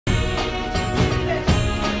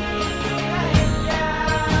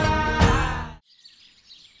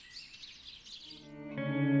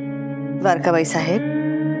Dwarka by साहेब,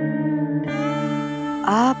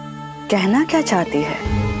 आप कहना क्या चाहती है?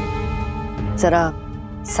 जरा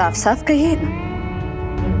साफ साफ कहिए ना।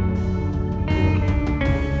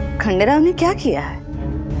 खंडेराव ने क्या किया है?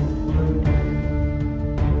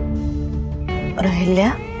 और अहिल्या,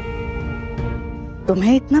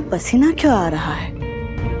 तुम्हें इतना पसीना क्यों आ रहा है?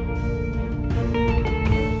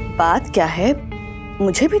 बात क्या है,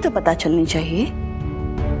 मुझे भी तो पता चलनी चाहिए।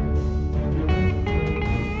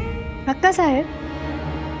 रखमा साहब,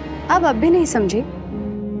 आप अब भी नहीं समझे?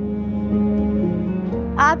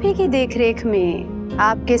 आप ही की देखरेख में,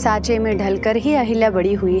 आपके साँचे में ढलकर ही अहिल्या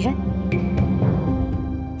बड़ी हुई है।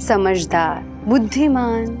 समझदार,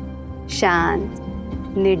 बुद्धिमान, शांत,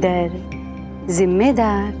 निडर,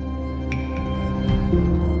 जिम्मेदार।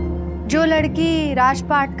 जो लड़की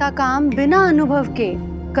राजपाट का काम बिना अनुभव के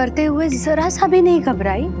करते हुए जरा सा भी नहीं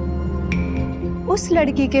घबराई, उस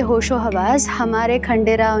लड़की के होशो हवास हमारे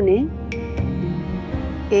खंडेराव ने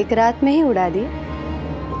एक रात में ही उड़ा दी।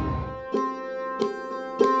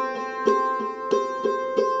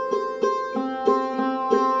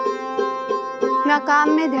 ना काम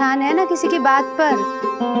में ध्यान है, ना किसी की बात पर।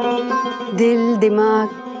 दिल दिमाग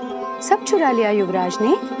सब चुरा लिया युवराज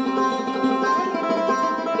ने।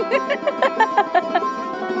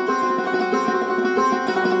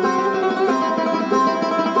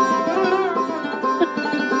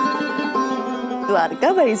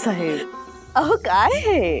 द्वारका बाई साहेब, अहो काय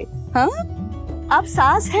है? हाँ, आप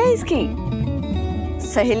सास है इसकी।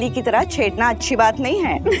 सहेली की तरह छेड़ना अच्छी बात नहीं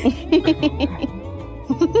है।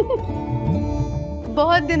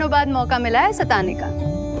 बहुत दिनों बाद मौका मिला है सताने का,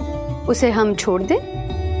 उसे हम छोड़ दें?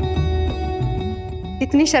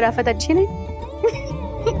 इतनी शराफत अच्छी नहीं।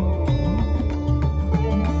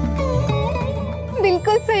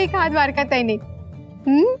 बिल्कुल सही कहा द्वारका ताई ने।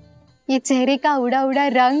 ये चेहरे का उड़ा उड़ा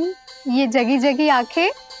रंग, ये जगी जगी आंखें।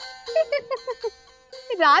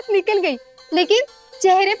 रात निकल गई लेकिन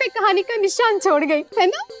चेहरे पे कहानी का निशान छोड़ गई, है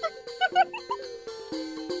ना?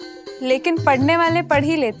 लेकिन पढ़ने वाले पढ़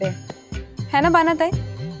ही लेते, है ना बाना ताई?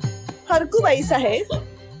 हरकू बाई साहेब,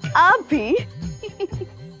 आप भी।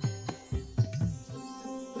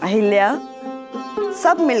 अहिल्या,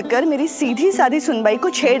 सब मिलकर मेरी सीधी सादी सुनबाई को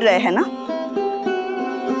छेड़ रहे हैं ना?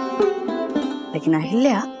 लेकिन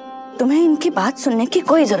अहिल्या, तुम्हें इनकी बात सुनने की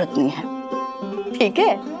कोई जरूरत नहीं है, ठीक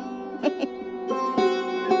है?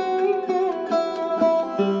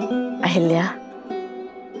 अहिल्या,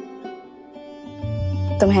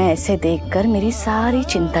 तुम्हें ऐसे देखकर मेरी सारी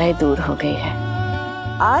चिंताएं दूर हो गई है।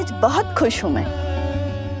 आज बहुत खुश हूं मैं,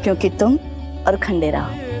 क्योंकि तुम और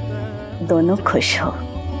खंडेराव दोनों खुश हो।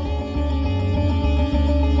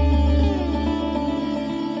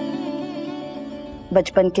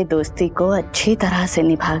 बचपन के दोस्ती को अच्छी तरह से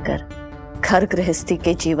निभाकर घर गृहस्थी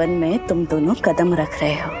के जीवन में तुम दोनों कदम रख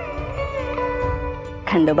रहे हो।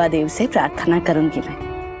 खंडोबा देव से प्रार्थना करूंगी मैं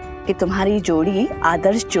कि तुम्हारी जोड़ी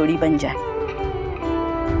आदर्श जोड़ी बन जाए,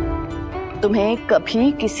 तुम्हें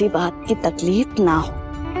कभी किसी बात की तकलीफ ना हो।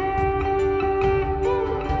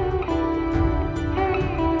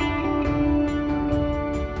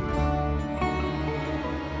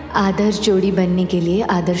 आदर्श जोड़ी बनने के लिए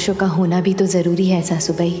आदर्शों का होना भी तो जरूरी है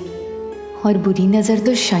सासूबाई, और बुरी नजर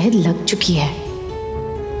तो शायद लग चुकी है,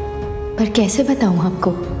 पर कैसे बताऊं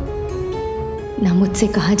आपको? ना मुझसे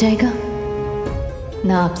कहा जाएगा,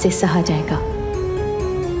 ना आपसे सहा जाएगा।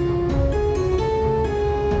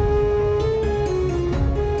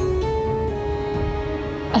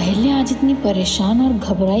 अहिल्या आज इतनी परेशान और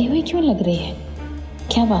घबराई हुई क्यों लग रही है?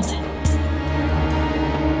 क्या बात है?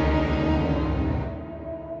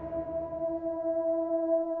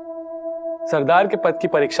 सरदार के पद की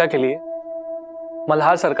परीक्षा के लिए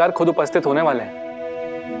मल्हार सरकार खुद उपस्थित होने वाले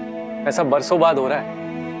हैं। ऐसा बरसों बाद हो रहा है,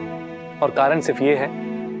 और कारण सिर्फ ये है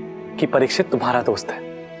कि परीक्षित तुम्हारा दोस्त है।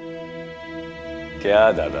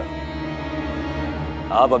 क्या दादा,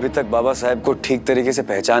 आप अभी तक बाबा साहेब को ठीक तरीके से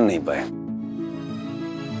पहचान नहीं पाए।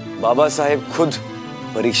 बाबा साहेब खुद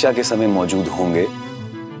परीक्षा के समय मौजूद होंगे,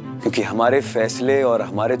 क्योंकि हमारे फैसले और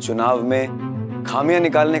हमारे चुनाव में खामियां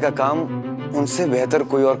निकालने का काम उनसे बेहतर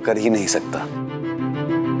कोई और कर ही नहीं सकता।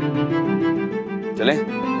 चलें?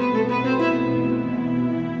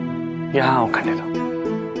 यहां आओ खंडेराव,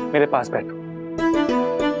 मेरे पास बैठो।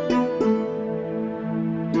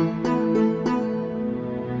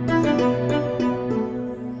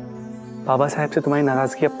 बाबा साहब से तुम्हारी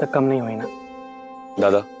नाराजगी अब तक कम नहीं हुई ना?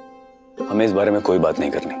 दादा, हमें इस बारे में कोई बात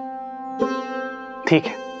नहीं करनी। ठीक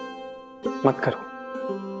है, मत करो,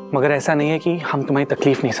 मगर ऐसा नहीं है कि हम तुम्हारी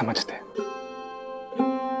तकलीफ नहीं समझते।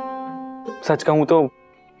 सच कहूं तो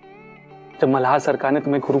जब मल्हार सरकार ने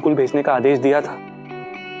तुम्हें गुरुकुल भेजने का आदेश दिया था,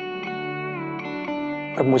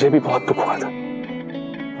 तब मुझे भी बहुत दुख हुआ था,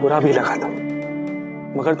 बुरा भी लगा था।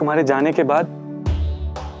 मगर तुम्हारे जाने के बाद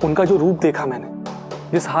उनका जो रूप देखा मैंने,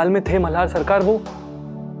 जिस हाल में थे मल्हार सरकार, वो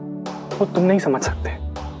तुम नहीं समझ सकते,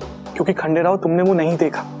 क्योंकि खंडेराव तुमने वो नहीं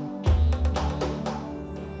देखा।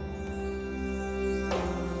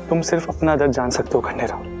 तुम सिर्फ अपना दर्द जान सकते हो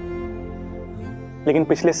खंडेराव, लेकिन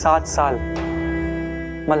पिछले 7 साल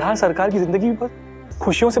मल्हार सरकार की जिंदगी बस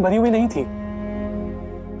खुशियों से भरी हुई नहीं थी।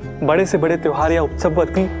 बड़े से बड़े त्योहार या उत्सव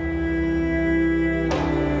पर भी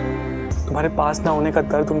तुम्हारे पास ना होने का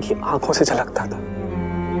दर्द उनकी आंखों से झलकता था।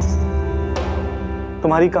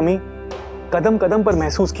 तुम्हारी कमी कदम कदम पर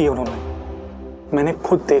महसूस की उन्होंने। मैंने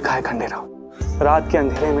खुद देखा है खंडेराव, रात के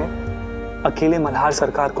अंधेरे में अकेले मल्हार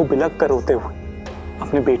सरकार को बिलख कर रोते हुए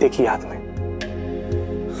अपने बेटे की याद में।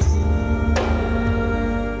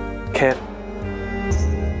 खैर,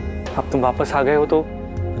 अब तुम वापस आ गए हो तो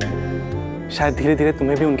शायद धीरे धीरे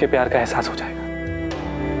तुम्हें भी उनके प्यार का एहसास हो जाएगा।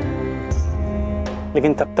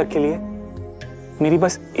 लेकिन तब तक के लिए मेरी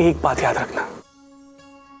बस एक बात याद रखना,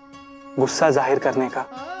 गुस्सा जाहिर करने का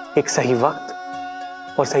एक सही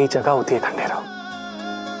वक्त और सही जगह होती है खंडेराव।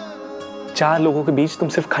 4 लोगों के बीच तुम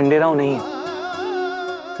सिर्फ खंडेराव नहीं हो,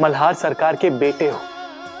 मल्हार सरकार के बेटे हो,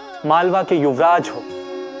 मालवा के युवराज हो।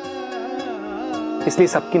 इसलिए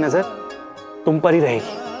सबकी नजर तुम पर ही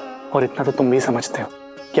रहेगी। और इतना तो तुम भी समझते हो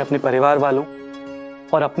कि अपने परिवार वालों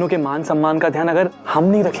और अपनों के मान सम्मान का ध्यान अगर हम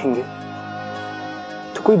नहीं रखेंगे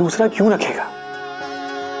तो कोई दूसरा क्यों रखेगा।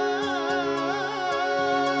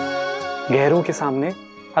 गैरों के सामने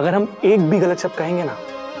अगर हम एक भी गलत शब्द कहेंगे ना,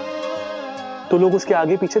 तो लोग उसके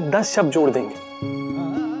आगे पीछे 10 शब्द जोड़ देंगे।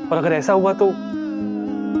 और अगर ऐसा हुआ तो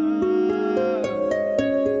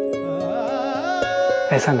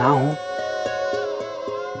ऐसा ना हो,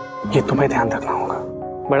 ये तुम्हें ध्यान रखना होगा।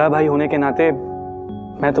 बड़ा भाई होने के नाते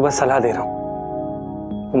मैं तो बस सलाह दे रहा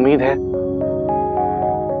हूं। उम्मीद है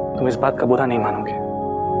तुम इस बात का बुरा नहीं मानोगे।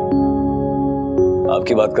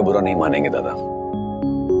 आपकी बात का बुरा नहीं मानेंगे दादा,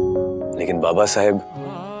 लेकिन बाबा साहेब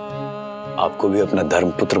आपको भी अपना धर्म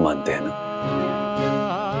पुत्र मानते हैं ना।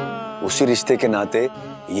 उसी रिश्ते के नाते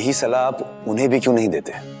यही सलाह आप उन्हें भी क्यों नहीं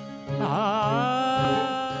देते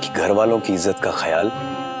कि घर वालों की इज्जत का ख्याल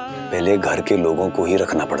पहले घर के लोगों को ही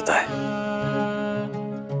रखना पड़ता है।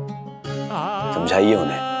 समझाइए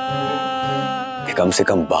उन्हें कि कम से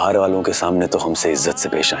कम बाहर वालों के सामने तो हमसे इज्जत से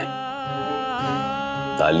पेश आए।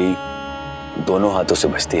 ताली दोनों हाथों से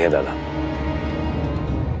बजती है दादा।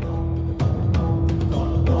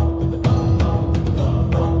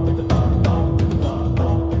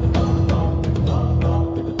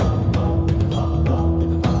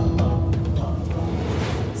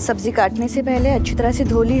 सब्जी काटने से पहले अच्छी तरह से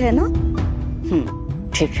धो ली है ना?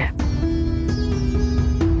 ठीक है।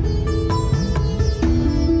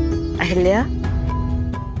 अहिल्या,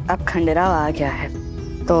 अब खंडेराव आ गया है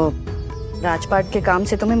तो राजपाट के काम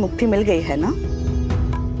से तुम्हें मुक्ति मिल गई है ना?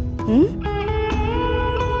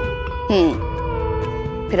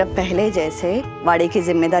 फिर अब पहले जैसे वाड़े की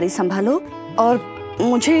जिम्मेदारी संभालो और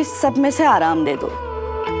मुझे इस सब में से आराम दे दो।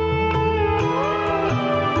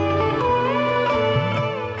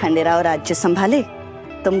 खंडेराव राज्य संभाले,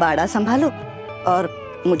 तुम बाड़ा संभालो और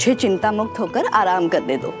मुझे चिंता मुक्त होकर आराम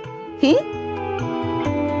करने दो।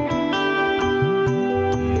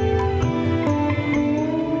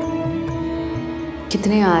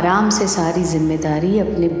 कितने आराम से सारी जिम्मेदारी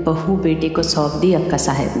अपने बहू बेटे को सौंप दी अक्का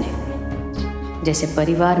साहब ने, जैसे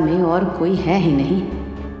परिवार में और कोई है ही नहीं।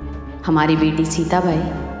 हमारी बेटी सीताबाई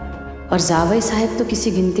और जावई साहब तो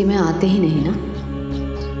किसी गिनती में आते ही नहीं ना।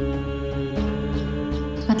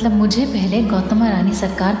 मतलब मुझे पहले गौतमा रानी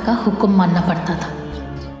सरकार का हुक्म मानना पड़ता था,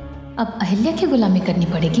 अब अहिल्या की गुलामी करनी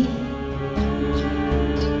पड़ेगी।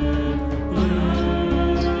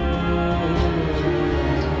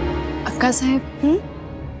 अक्का साहब,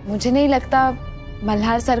 मुझे नहीं लगता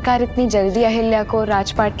मल्हार सरकार इतनी जल्दी अहिल्या को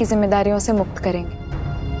राजपाट की जिम्मेदारियों से मुक्त करेंगे।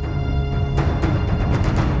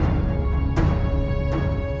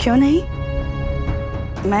 क्यों नहीं?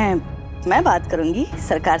 मैं बात करूंगी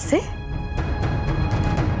सरकार से।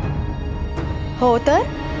 होतर,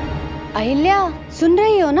 अहिल्या सुन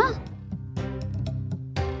रही हो ना?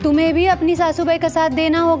 तुम्हें भी अपनी सासूबाई का साथ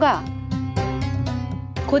देना होगा।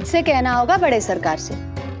 खुद से कहना होगा बड़े सरकार से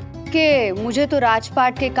कि मुझे तो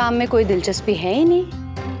राजपाट के काम में कोई दिलचस्पी है ही नहीं,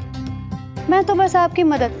 मैं तो बस आपकी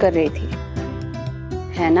मदद कर रही थी,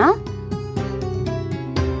 है ना?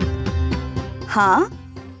 हाँ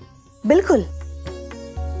बिल्कुल।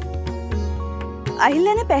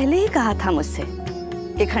 अहिल्या ने पहले ही कहा था मुझसे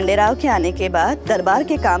कि खंडेराव के आने के बाद दरबार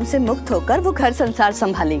के काम से मुक्त होकर वो घर संसार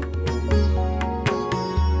संभालेंगी।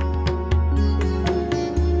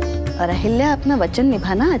 और अहिल्या अपना वचन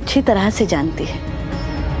निभाना अच्छी तरह से जानती है।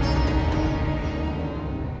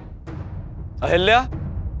 अहिल्या,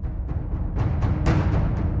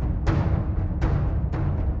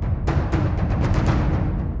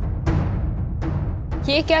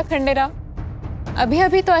 ये क्या खंडेराव, अभी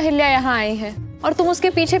अभी तो अहिल्या यहाँ आई है और तुम उसके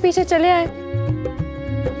पीछे पीछे चले आए।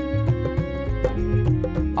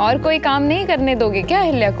 और कोई काम नहीं करने दोगे क्या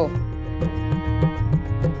अहिल्या को?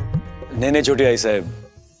 नहीं छोटी आई साहब,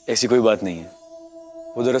 ऐसी कोई बात नहीं है।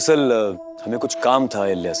 वो दरअसल हमें कुछ काम था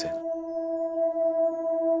अहिल्या से।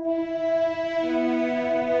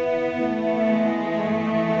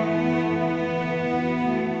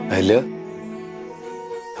 अहिल्या,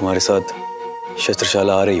 हमारे साथ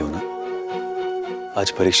शस्त्रशाला आ रही हो ना?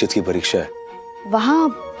 आज परीक्षित की परीक्षा है। वहां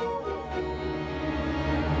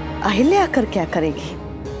अहिल्या आकर क्या करेगी?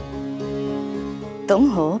 तुम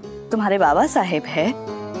हो, तुम्हारे बाबा साहेब है,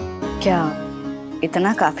 क्या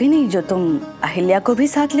इतना काफी नहीं जो तुम अहिल्या को भी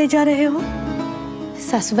साथ ले जा रहे हो?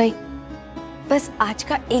 सासूबाई, बस आज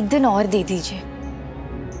का एक दिन और दे दीजिए।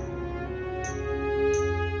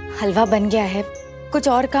 हलवा बन गया है, कुछ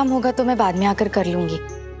और काम होगा तो मैं बाद में आकर कर लूंगी,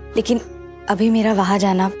 लेकिन अभी मेरा वहां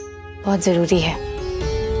जाना बहुत जरूरी है।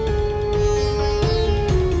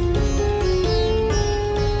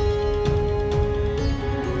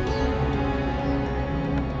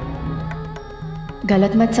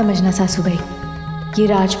 गलत मत समझना सासूबाई, ये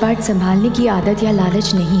राजपाट संभालने की आदत या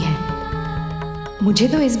लालच नहीं है। मुझे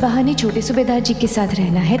तो इस बहाने छोटे सूबेदार जी के साथ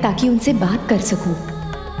रहना है ताकि उनसे बात कर सकूं।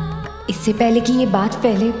 इससे पहले कि ये बात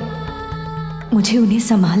फैले, मुझे उन्हें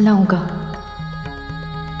संभालना होगा।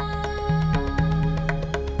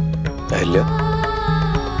 अहिल्या,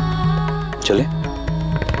 चले?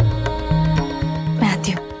 मैं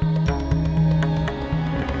आती हूँ।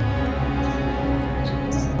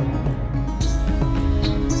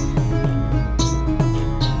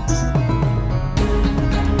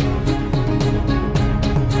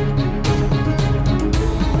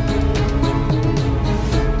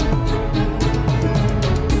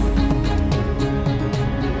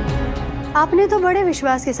 आपने तो बड़े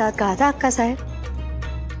विश्वास के साथ कहा था अक्का साहब,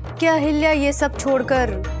 क्या अहिल्या ये सब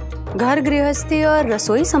छोड़कर घर गृहस्थी और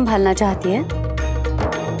रसोई संभालना चाहती है?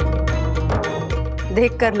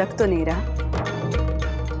 देखकर लग तो नहीं रहा।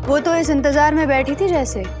 वो तो इस इंतजार में बैठी थी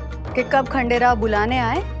जैसे कि कब खंडेराव बुलाने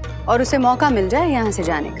आए और उसे मौका मिल जाए यहाँ से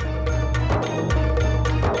जाने का।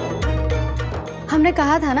 हमने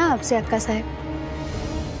कहा था ना आपसे अक्का साहब,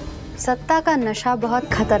 सत्ता का नशा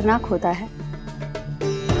बहुत खतरनाक होता है।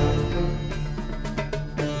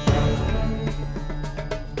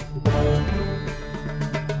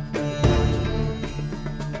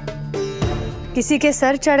 किसी के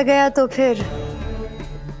सर चढ़ गया तो फिर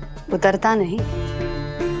उतरता नहीं।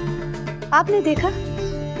 आपने देखा,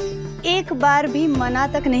 एक बार भी मना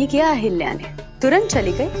तक नहीं किया अहिल्या ने, तुरंत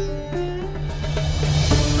चली गई।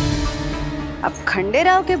 अब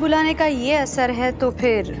खंडेराव के बुलाने का ये असर है तो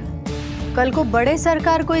फिर कल को बड़े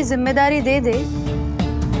सरकार कोई जिम्मेदारी दे दे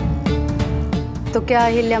तो क्या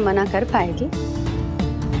अहिल्या मना कर पाएगी?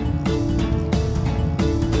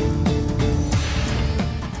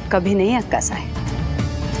 कभी नहीं अक्का साहब,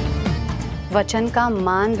 वचन का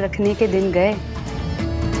मान रखने के दिन गए।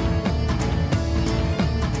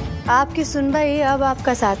 आपकी सुनवाई अब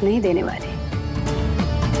आपका साथ नहीं देने वाली।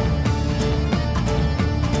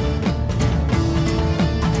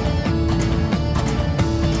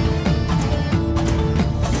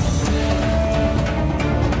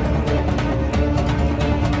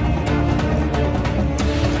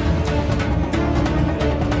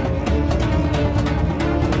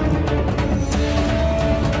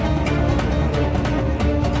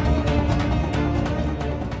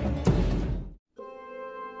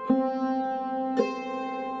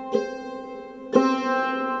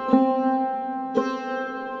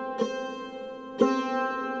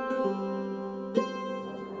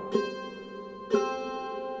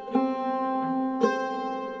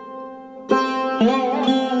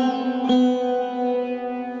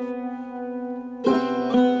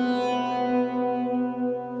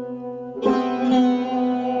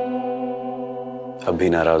 अब भी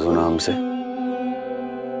नाराज हो ना हमसे?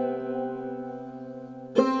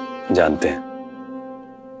 जानते हैं,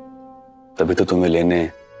 तभी तो तुम्हें लेने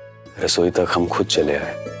रसोई तक हम खुद चले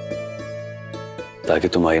आए, ताकि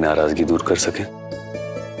तुम्हारी नाराजगी दूर कर सकें।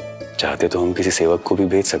 चाहते तो हम किसी सेवक को भी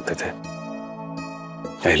भेज सकते थे।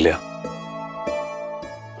 अहिल्या,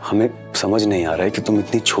 हमें समझ नहीं आ रहा है कि तुम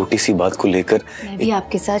इतनी छोटी सी बात को लेकर। मैं भी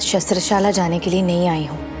आपके साथ शस्त्रशाला जाने के लिए नहीं आई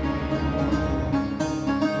हूँ,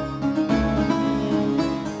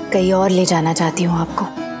 कहीं और ले जाना चाहती हूँ आपको।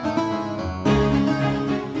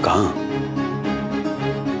 कहाँ?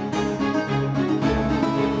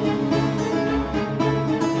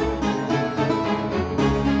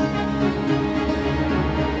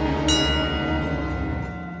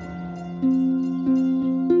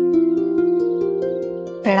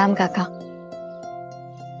 प्रणाम काका।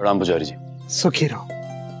 प्रणाम पुजारी जी। सुखी रहो।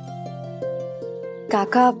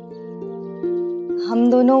 काका, हम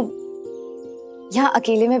दोनों यहाँ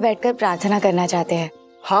अकेले में बैठकर प्रार्थना करना चाहते हैं।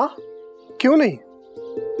 हाँ, क्यों नहीं?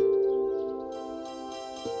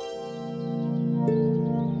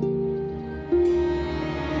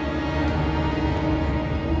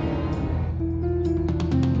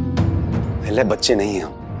 पहले बच्चे नहीं हैं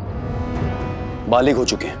हम, बालिग हो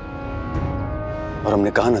चुके हैं। और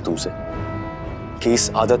हमने कहा ना तुमसे कि इस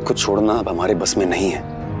आदत को छोड़ना अब हमारे बस में नहीं है।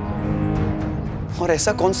 और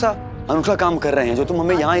ऐसा कौन सा अनूठा काम कर रहे हैं जो तुम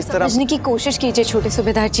हमें यहाँ इस तरह समझने की कोशिश कीजिए छोटे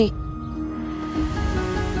सूबेदार जी।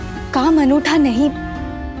 काम अनूठा नहीं,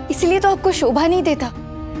 इसलिए तो आपको शोभा नहीं देता।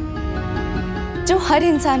 जो हर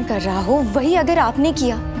इंसान कर रहा हो वही अगर आपने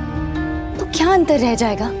किया तो क्या अंतर रह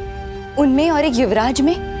जाएगा उनमें और एक युवराज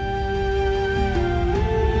में?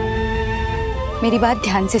 मेरी बात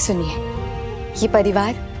ध्यान से सुनिए। ये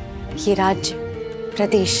परिवार, ये राज्य,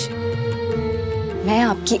 प्रदेश, मैं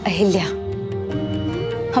आपकी अहिल्या,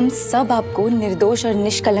 हम सब आपको निर्दोष और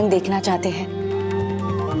निष्कलंक देखना चाहते हैं।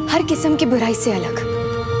 हर किस्म की बुराई से अलग,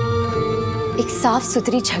 एक साफ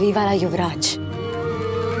सुथरी छवि वाला युवराज।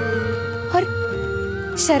 और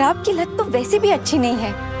शराब की लत तो वैसे भी अच्छी नहीं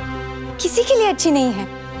है, किसी के लिए अच्छी नहीं है।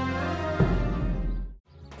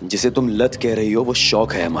 जिसे तुम लत कह रही हो वो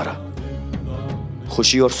शौक है हमारा।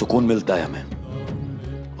 खुशी और सुकून मिलता है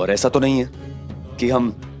हमें। और ऐसा तो नहीं है कि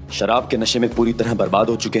हम शराब के नशे में पूरी तरह बर्बाद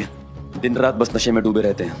हो चुके हैं, दिन रात बस नशे में डूबे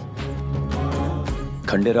रहते हैं।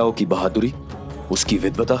 खंडेराव की बहादुरी, उसकी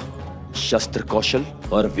विद्वता, शस्त्र कौशल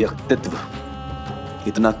और व्यक्तित्व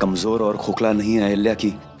इतना कमजोर और खोखला नहीं है अहिल्या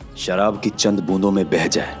की शराब की चंद बूंदों में बह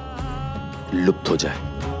जाए, लुप्त हो जाए।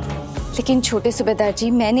 लेकिन छोटे सूबेदार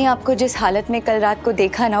जी, मैंने आपको जिस हालत में कल रात को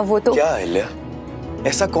देखा ना, वो तो क्या अहिल्या,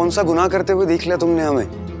 ऐसा कौन सा गुनाह करते हुए देख लिया तुमने हमें?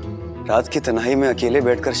 रात की तन्हाई में अकेले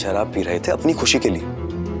बैठकर शराब पी रहे थे अपनी खुशी के लिए।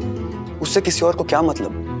 उससे किसी और को क्या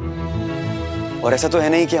मतलब? और ऐसा तो है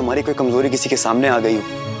नहीं कि हमारी कोई कमजोरी किसी के सामने आ गई हो।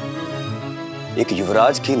 एक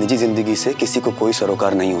युवराज की निजी जिंदगी से किसी को कोई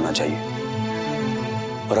सरोकार नहीं होना चाहिए।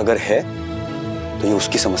 और अगर है तो ये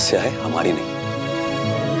उसकी समस्या है, हमारी नहीं।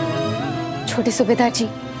 छोटे सूबेदार जी,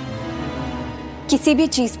 किसी भी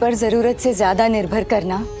चीज पर जरूरत से ज्यादा निर्भर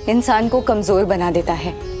करना इंसान को कमजोर बना देता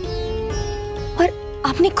है। और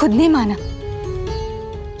आपने खुद ने माना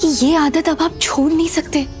कि ये आदत अब आप छोड़ नहीं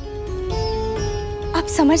सकते। आप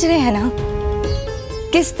समझ रहे हैं ना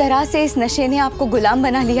किस तरह से इस नशे ने आपको गुलाम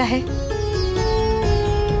बना लिया है?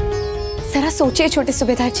 जरा सोचिए छोटे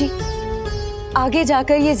सूबेदार जी, आगे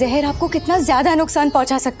जाकर ये जहर आपको कितना ज्यादा नुकसान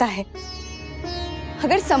पहुंचा सकता है।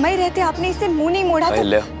 अगर समय रहते आपने इसे मुंह नहीं मोड़ा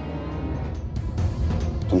तो।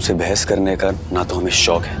 तुमसे बहस करने का ना तो हमें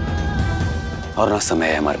शौक है और ना समय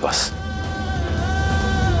है हमारे पास।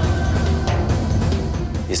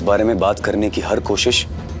 इस बारे में बात करने की हर कोशिश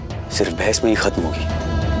सिर्फ बहस में ही खत्म होगी,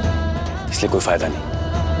 इसलिए कोई फायदा नहीं।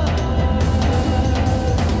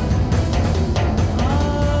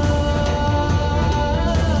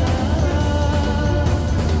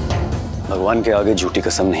 भगवान के आगे झूठी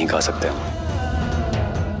कसम नहीं खा सकते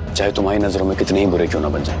हम, चाहे तुम्हारी नजरों में कितने ही बुरे क्यों ना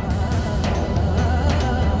बन जाए।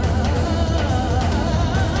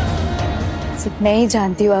 सिर्फ मैं ही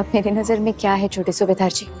जानती हूँ आप मेरी नजर में क्या है छोटे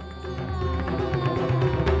सूबेदार जी।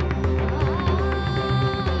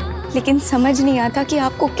 लेकिन समझ नहीं आता कि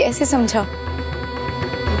आपको कैसे समझाऊं।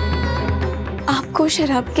 आपको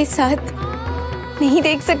शराब के साथ नहीं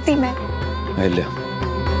देख सकती मैं। अहिल्या,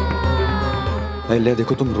 अहिल्या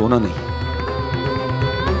देखो, तुम रोना नहीं।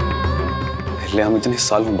 अहिल्या, हम इतने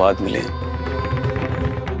सालों बाद मिले।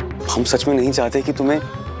 हम सच में नहीं चाहते कि तुम्हें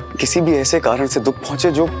किसी भी ऐसे कारण से दुख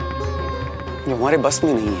पहुंचे जो हमारे बस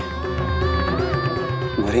में नहीं है।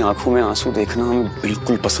 तुम्हारी आंखों में आंसू देखना हमें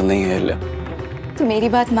बिल्कुल पसंद नहीं है अहिल्या। तो मेरी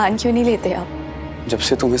बात मान क्यों नहीं लेते आप? जब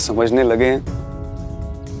से तुम्हें समझने लगे हैं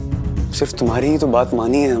सिर्फ तुम्हारी ही तो बात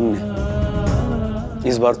मानी है हमने।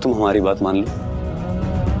 इस बार तुम हमारी बात मान लो।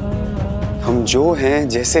 हम जो हैं,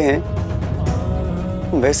 जैसे हैं,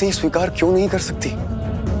 वैसे ही स्वीकार क्यों नहीं कर सकती?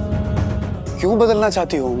 क्यों बदलना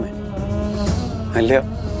चाहती हो हमें? अहिल्या,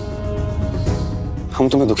 हम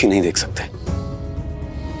तुम्हें दुखी नहीं देख सकते,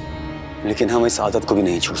 लेकिन हम इस आदत को भी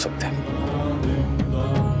नहीं छोड़ सकते।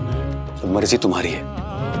 तो मर्जी तुम्हारी है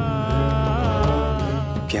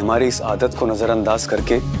कि हमारी इस आदत को नजरअंदाज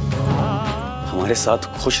करके हमारे साथ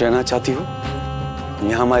खुश रहना चाहती हो,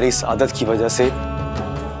 या हमारी इस आदत की वजह से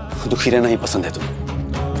दुखी रहना ही पसंद है तुम्हें।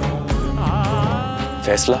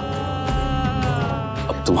 फैसला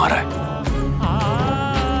अब तुम्हारा है।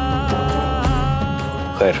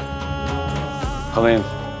 खैर, हमें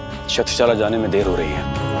शतशाला जाने में देर हो रही है।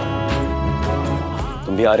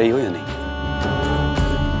 तुम भी आ रही हो या नहीं?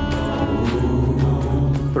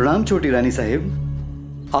 प्रणाम छोटी रानी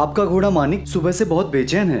साहिब। आपका घोड़ा मानिक सुबह से बहुत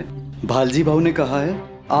बेचैन है। भालजी भाऊ ने कहा है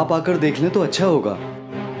आप आकर देख लें तो अच्छा होगा।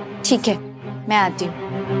 ठीक है, मैं आती हूँ।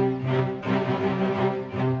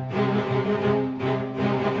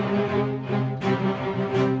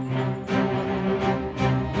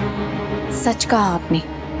 सच कहा आपने,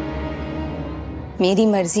 मेरी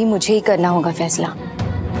मर्जी, मुझे ही करना होगा फैसला।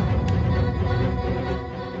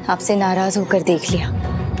 आपसे नाराज होकर देख लिया,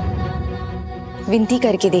 विनती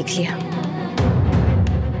करके देख लिया,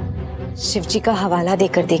 शिव जी का हवाला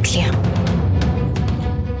देकर देख लिया,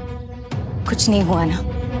 कुछ नहीं हुआ ना।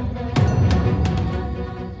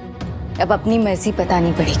 अब अपनी मर्जी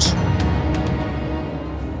बतानी पड़ेगी।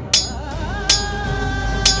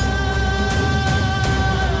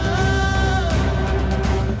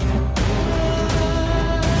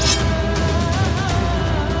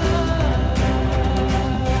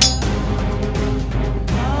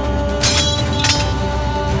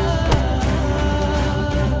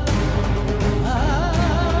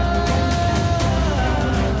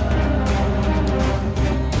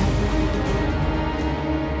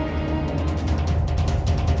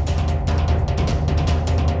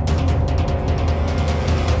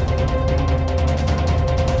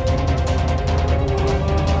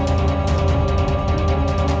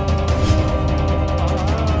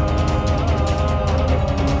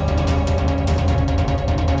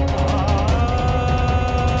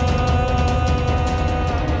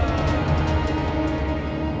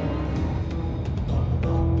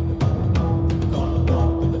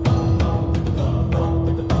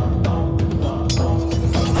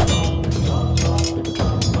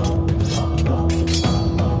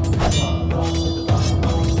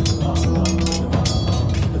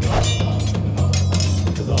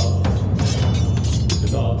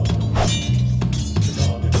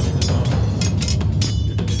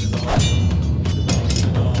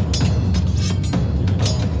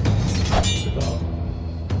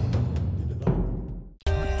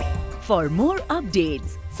 For more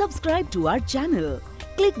updates, subscribe to our channel,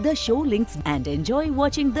 click the show links and enjoy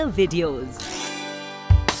watching the videos.